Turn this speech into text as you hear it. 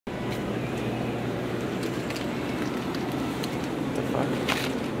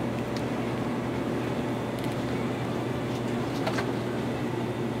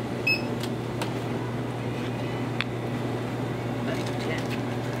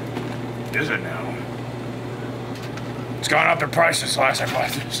Is it now? It's gone up in price since last I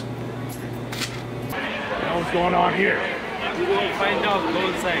bought this. What's going on here? We will find out. Go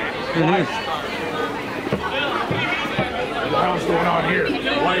inside. What the hell's going on here?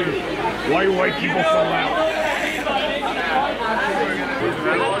 Why are white people so loud?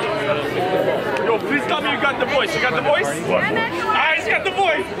 Yo, please tell me you got the voice. You got the voice? What? Ah, he's got the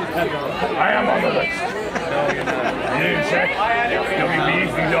voice. I am on the list. You didn't check?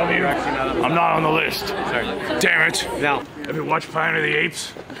 WB, I'm not on the list. Sorry. Damn it. No. Have you watched Planet of the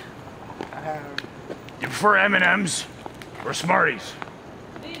Apes? You prefer M&Ms or Smarties?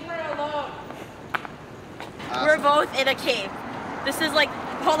 Leave her alone. We're both in a cave. This is like,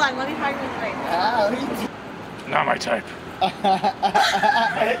 hold on, let me find this right. Not my type.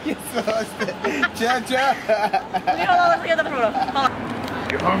 You're supposed to. Hold Hold on, let's get the photo. Hold on.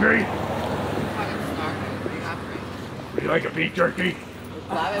 You hungry? Would you like a beef jerky?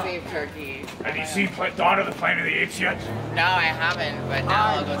 Love a beef jerky. Have you seen Dawn of the Planet of the Apes yet? No, I haven't, but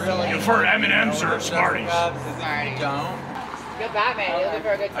now I'll go see You it. prefer M&Ms or Smarties? Sorry. Don't. Good Batman, you'll live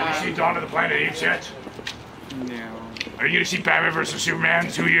for a good Have you time. seen Dawn of the Planet of the Apes yet? No. Are you gonna see Batman vs Superman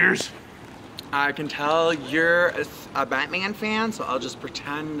in 2 years? I can tell you're a Batman fan, so I'll just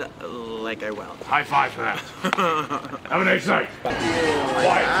pretend like I will. High five for that. Have a nice night.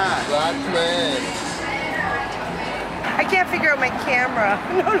 Quiet. I can't figure out my camera.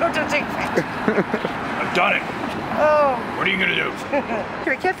 No, don't take pictures. I've done it. Oh. What are you gonna do?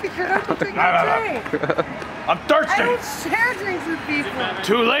 I can't figure it out. Don't take my drink. I'm I thirsty. don't share drinks with people.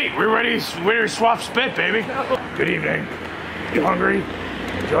 Too late. We're ready to swap spit, baby. Good evening. You hungry?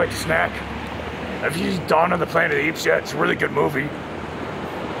 Would you like a snack? Have you seen Dawn of the Planet of the Apes yet? It's a really good movie.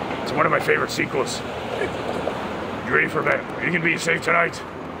 It's one of my favorite sequels. You ready for bed? Are you gonna be safe tonight?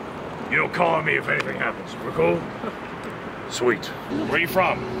 You don't call on me if anything happens. We're cool? Sweet. Where are you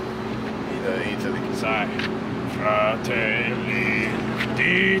from? Italy. Sai. Fratelli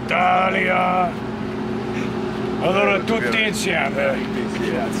d'Italia. Allora tutti insieme.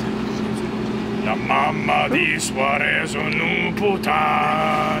 La mamma di Suarez un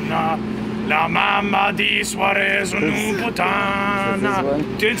puttana. La mamma di Suarez un puttana.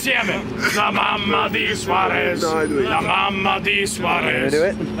 Tutti insieme. La mamma di Suarez. La mamma di Suarez. Do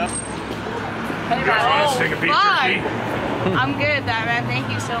it? You guys want to take a beef jerky? I'm good, Batman. Thank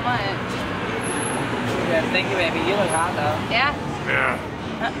you so much. Yeah, thank you, baby. You look hot, though. Yeah? Yeah.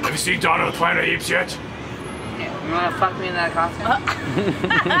 Have you seen Dawn of the Planet of the Apes yet? You wanna fuck me in that costume?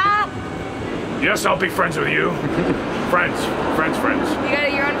 Yes, I'll be friends with you. Friends. You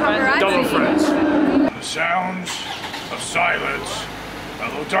got your own paparazzi. Double friends. The sounds of silence.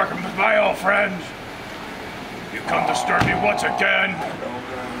 Hello, darkness, my old friend. You come to disturb me once again.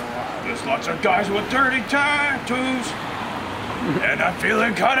 There's lots of guys with dirty tattoos. And I'm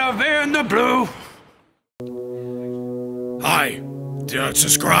feeling kind of in the blue. Hi.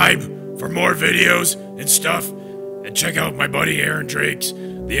 Subscribe for more videos and stuff. And check out my buddy Aaron Drake's,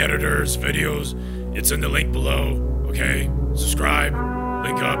 the editor's videos. It's in the link below. Okay? Subscribe.